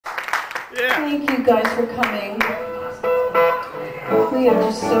Thank you guys for coming. We are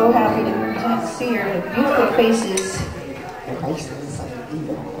just so happy to see your beautiful faces.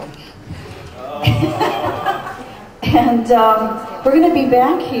 And we're going to be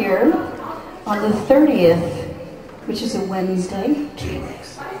back here on the 30th, which is a Wednesday. 2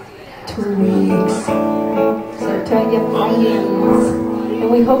 weeks. 2 weeks. So tell your friends. And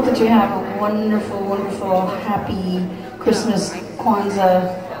we hope that you have a wonderful, wonderful, happy Christmas,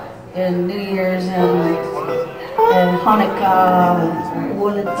 Kwanzaa, and New Year's, and Hanukkah, all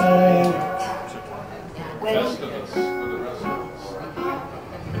of that. Ready?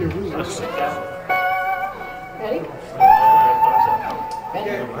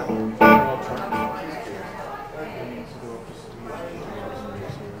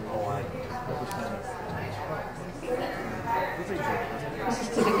 This is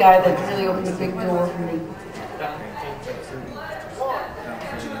to the guy that really opened the big door for me.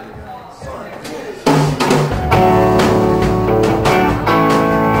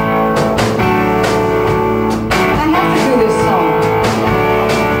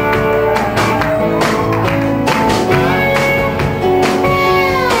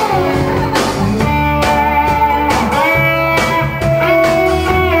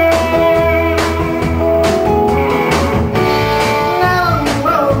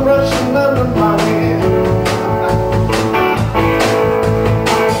 Rushing under my head.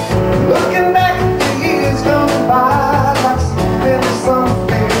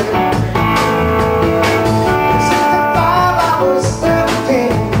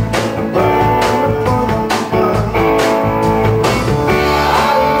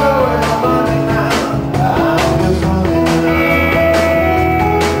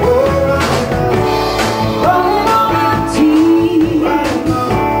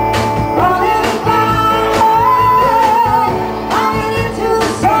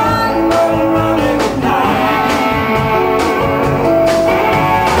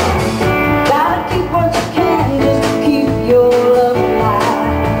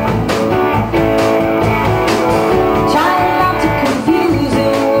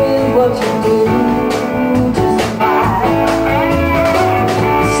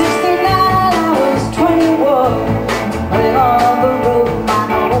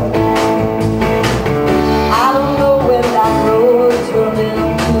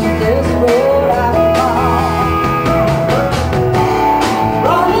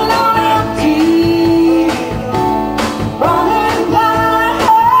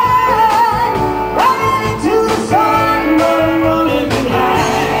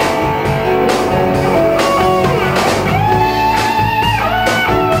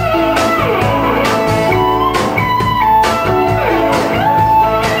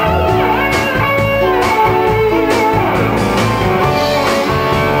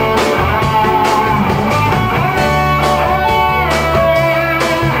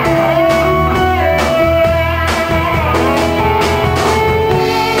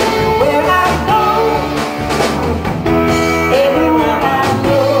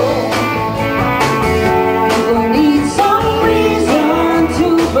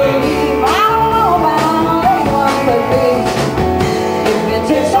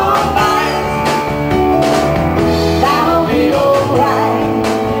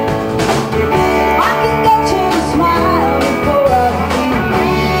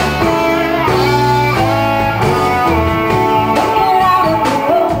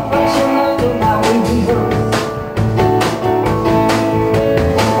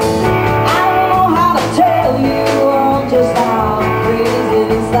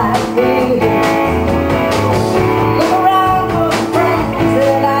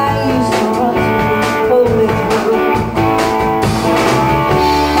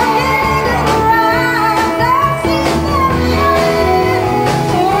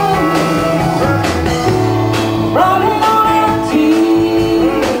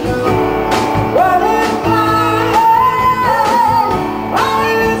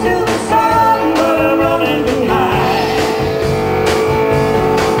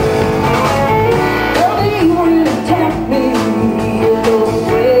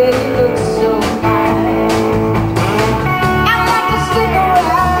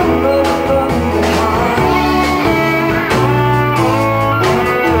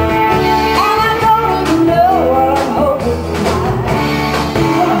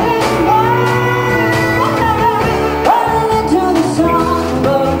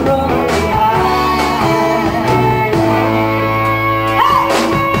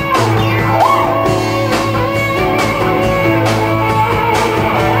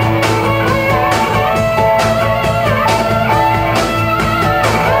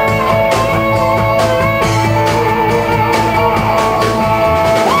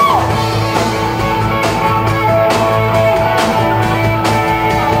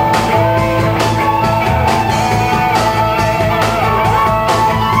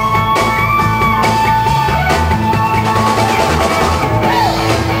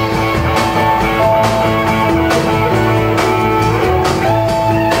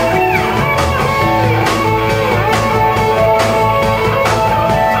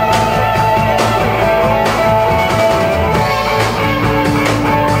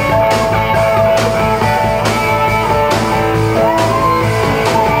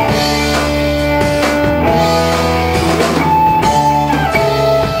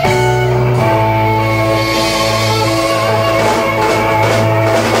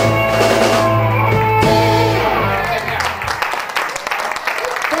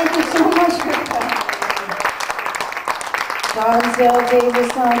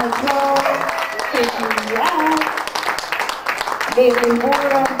 the drums, Casey out, Bailey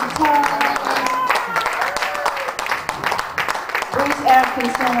Ward on guitar, Bruce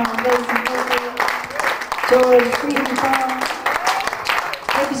Atkinson on bass and vocals, George Friedenthal.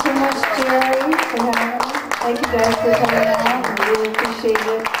 Thank you so much, Jerry, for having me. Thank you guys for coming out. I really appreciate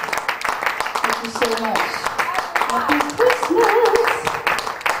it. Thank you so much.